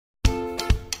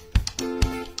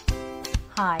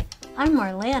Hi, I'm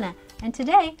Marlana, and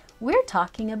today we're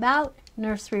talking about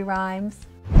nursery rhymes.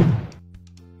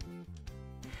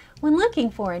 When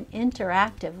looking for an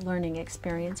interactive learning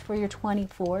experience for your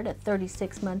 24 to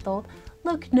 36-month-old,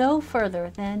 look no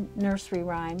further than nursery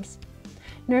rhymes.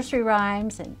 Nursery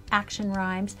rhymes and action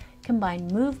rhymes combine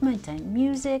movement and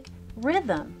music,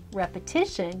 rhythm,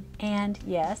 repetition, and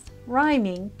yes,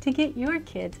 rhyming to get your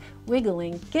kids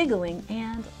wiggling, giggling,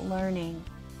 and learning.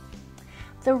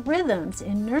 The rhythms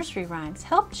in nursery rhymes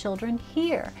help children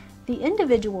hear the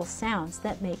individual sounds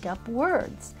that make up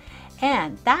words,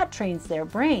 and that trains their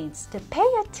brains to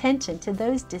pay attention to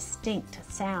those distinct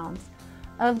sounds.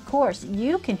 Of course,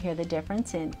 you can hear the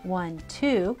difference in 1,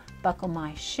 2, buckle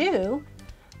my shoe.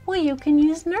 Well, you can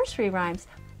use nursery rhymes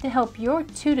to help your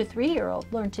 2 to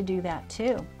 3-year-old learn to do that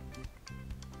too.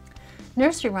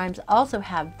 Nursery rhymes also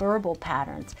have verbal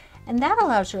patterns, and that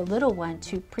allows your little one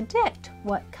to predict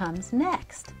what comes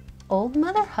next. Old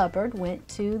Mother Hubbard went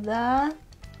to the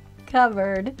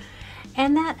cupboard.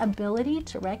 And that ability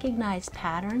to recognize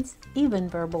patterns, even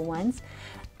verbal ones,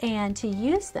 and to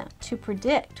use them to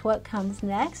predict what comes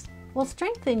next will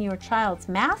strengthen your child's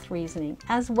math reasoning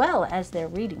as well as their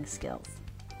reading skills.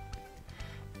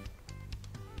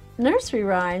 Nursery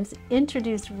rhymes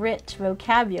introduce rich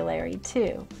vocabulary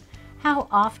too. How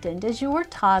often does your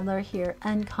toddler hear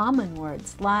uncommon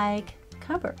words like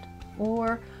cupboard,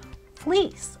 or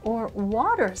fleece, or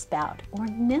water spout, or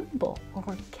nimble,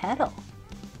 or kettle?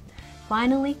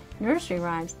 Finally, nursery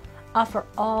rhymes offer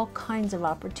all kinds of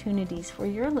opportunities for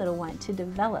your little one to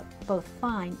develop both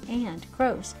fine and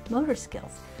gross motor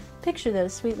skills. Picture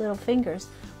those sweet little fingers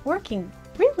working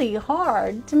really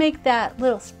hard to make that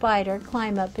little spider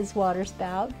climb up his water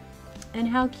spout. And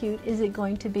how cute is it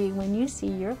going to be when you see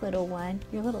your little one,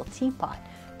 your little teapot,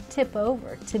 tip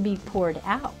over to be poured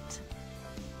out?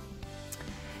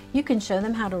 You can show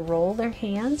them how to roll their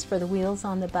hands for the wheels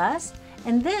on the bus,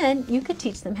 and then you could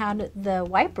teach them how the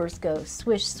wipers go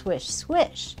swish, swish,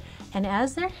 swish. And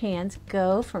as their hands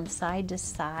go from side to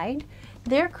side,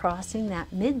 they're crossing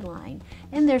that midline,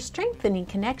 and they're strengthening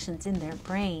connections in their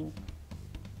brain.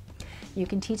 You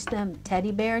can teach them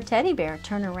teddy bear,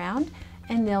 turn around,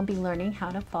 and they'll be learning how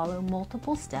to follow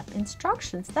multiple step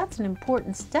instructions. That's an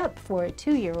important step for a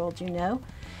 2-year-old, you know.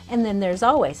 And then there's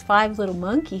always 5 little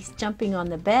monkeys jumping on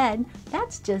the bed.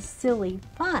 That's just silly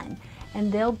fun.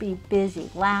 And they'll be busy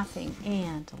laughing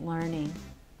and learning.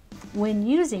 When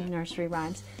using nursery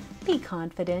rhymes, be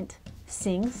confident,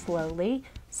 sing slowly,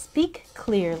 speak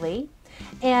clearly,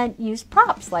 and use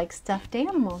props like stuffed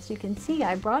animals. You can see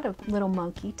I brought a little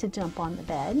monkey to jump on the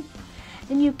bed.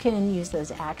 And you can use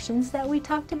those actions that we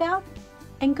talked about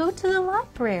and go to the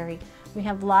library. We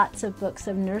have lots of books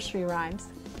of nursery rhymes.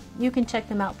 You can check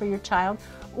them out for your child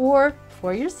or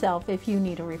for yourself if you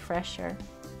need a refresher.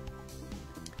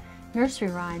 Nursery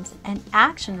rhymes and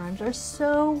action rhymes are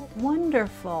so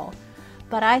wonderful,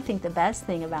 but I think the best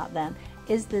thing about them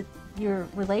is that your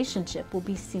relationship will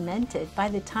be cemented by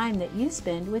the time that you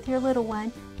spend with your little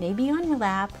one, maybe on your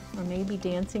lap or maybe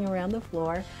dancing around the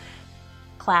floor,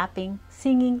 clapping,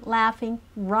 singing, laughing,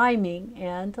 rhyming,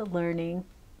 and learning.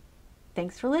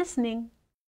 Thanks for listening.